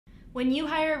When you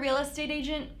hire a real estate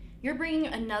agent, you're bringing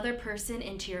another person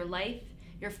into your life,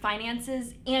 your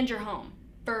finances, and your home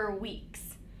for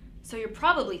weeks. So you're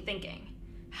probably thinking,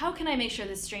 how can I make sure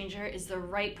this stranger is the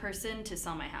right person to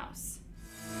sell my house?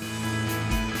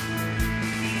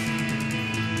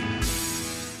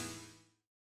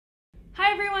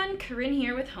 Hi everyone, Corinne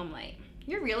here with HomeLight.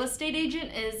 Your real estate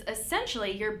agent is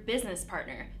essentially your business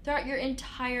partner throughout your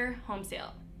entire home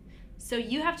sale. So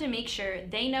you have to make sure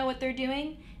they know what they're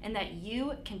doing and that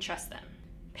you can trust them.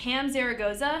 Pam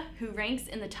Zaragoza, who ranks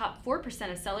in the top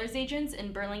 4% of sellers agents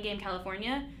in Burlingame,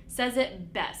 California, says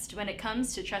it best when it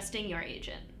comes to trusting your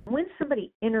agent. When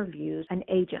somebody interviews an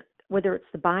agent, whether it's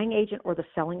the buying agent or the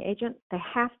selling agent, they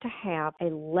have to have a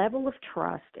level of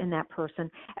trust in that person.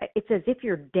 It's as if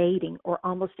you're dating or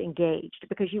almost engaged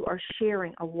because you are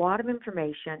sharing a lot of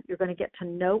information. You're going to get to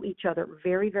know each other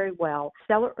very, very well.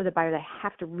 Seller or the buyer, they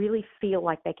have to really feel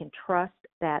like they can trust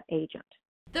that agent.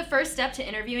 The first step to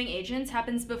interviewing agents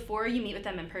happens before you meet with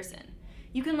them in person.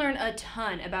 You can learn a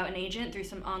ton about an agent through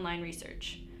some online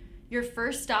research. Your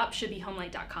first stop should be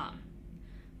homelight.com.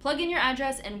 Plug in your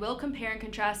address and we'll compare and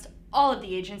contrast all of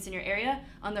the agents in your area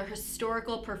on their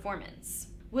historical performance.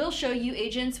 We'll show you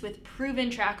agents with proven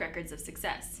track records of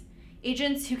success,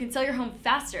 agents who can sell your home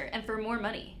faster and for more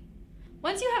money.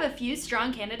 Once you have a few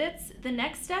strong candidates, the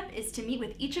next step is to meet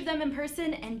with each of them in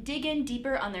person and dig in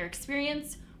deeper on their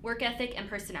experience, work ethic, and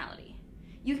personality.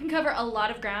 You can cover a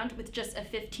lot of ground with just a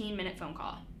 15-minute phone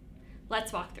call.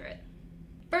 Let's walk through it.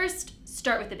 First,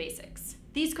 start with the basics.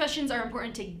 These questions are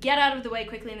important to get out of the way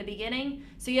quickly in the beginning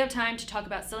so you have time to talk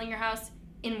about selling your house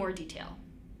in more detail.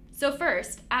 So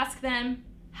first, ask them,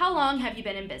 how long have you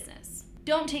been in business?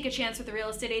 Don't take a chance with a real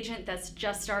estate agent that's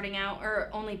just starting out or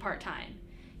only part-time.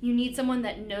 You need someone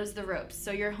that knows the ropes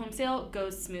so your home sale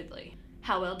goes smoothly.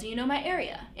 How well do you know my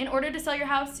area? In order to sell your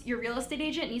house, your real estate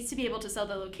agent needs to be able to sell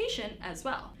the location as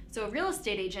well. So a real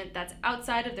estate agent that's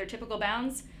outside of their typical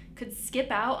bounds could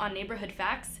skip out on neighborhood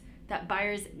facts that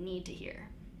buyers need to hear.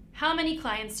 How many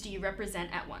clients do you represent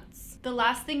at once? The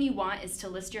last thing you want is to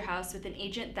list your house with an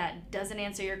agent that doesn't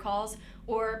answer your calls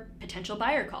or potential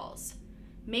buyer calls.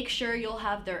 Make sure you'll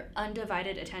have their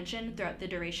undivided attention throughout the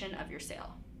duration of your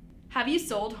sale. Have you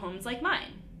sold homes like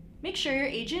mine? Make sure your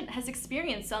agent has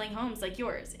experience selling homes like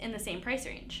yours in the same price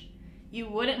range. You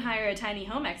wouldn't hire a tiny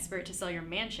home expert to sell your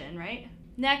mansion, right?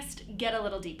 Next, get a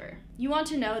little deeper. You want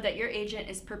to know that your agent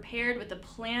is prepared with a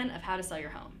plan of how to sell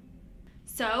your home.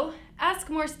 So, ask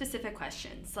more specific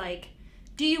questions like,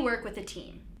 do you work with a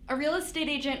team? A real estate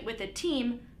agent with a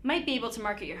team might be able to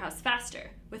market your house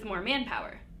faster with more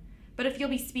manpower. But if you'll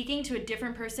be speaking to a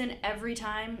different person every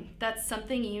time, that's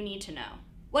something you need to know.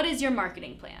 What is your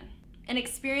marketing plan? An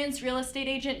experienced real estate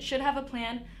agent should have a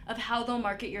plan of how they'll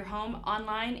market your home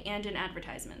online and in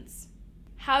advertisements.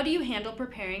 How do you handle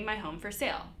preparing my home for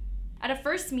sale? At a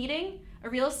first meeting, a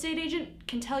real estate agent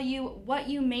can tell you what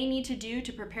you may need to do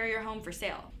to prepare your home for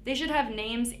sale. They should have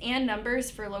names and numbers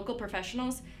for local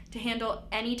professionals to handle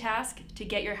any task to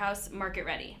get your house market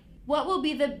ready. What will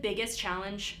be the biggest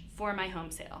challenge for my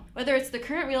home sale? Whether it's the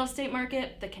current real estate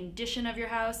market, the condition of your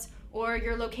house, or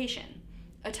your location,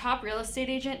 a top real estate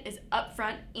agent is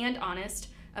upfront and honest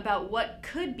about what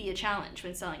could be a challenge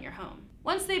when selling your home.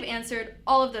 Once they've answered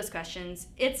all of those questions,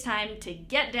 it's time to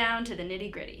get down to the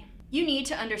nitty-gritty. You need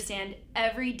to understand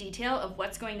every detail of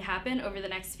what's going to happen over the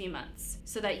next few months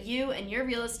so that you and your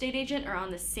real estate agent are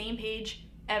on the same page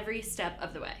every step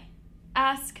of the way.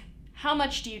 Ask, how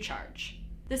much do you charge?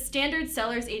 The standard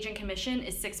seller's agent commission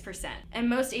is 6%, and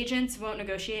most agents won't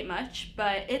negotiate much,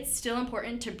 but it's still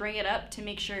important to bring it up to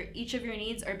make sure each of your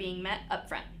needs are being met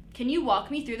upfront. Can you walk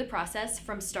me through the process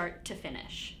from start to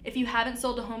finish? If you haven't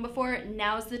sold a home before,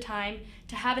 now's the time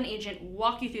to have an agent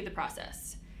walk you through the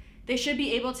process. They should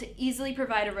be able to easily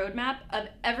provide a roadmap of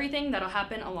everything that'll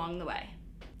happen along the way.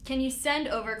 Can you send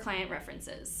over client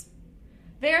references?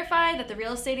 Verify that the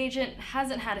real estate agent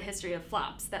hasn't had a history of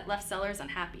flops that left sellers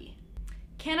unhappy.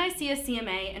 Can I see a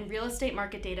CMA and real estate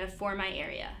market data for my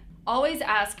area? Always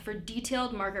ask for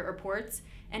detailed market reports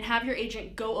and have your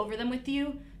agent go over them with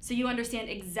you so you understand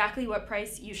exactly what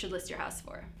price you should list your house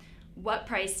for. What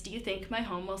price do you think my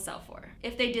home will sell for?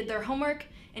 If they did their homework,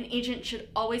 an agent should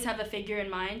always have a figure in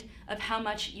mind of how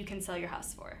much you can sell your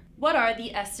house for. What are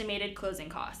the estimated closing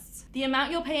costs? The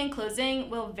amount you'll pay in closing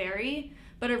will vary,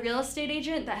 but a real estate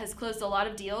agent that has closed a lot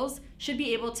of deals should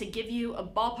be able to give you a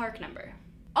ballpark number.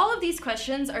 All of these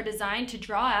questions are designed to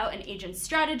draw out an agent's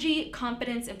strategy,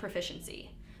 confidence, and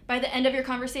proficiency. By the end of your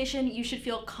conversation, you should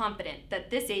feel confident that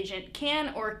this agent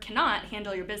can or cannot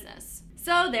handle your business.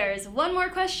 So there's one more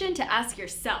question to ask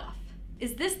yourself.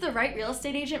 Is this the right real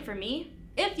estate agent for me?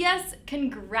 If yes,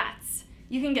 congrats.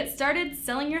 You can get started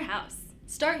selling your house.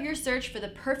 Start your search for the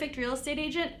perfect real estate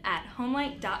agent at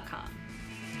homelight.com.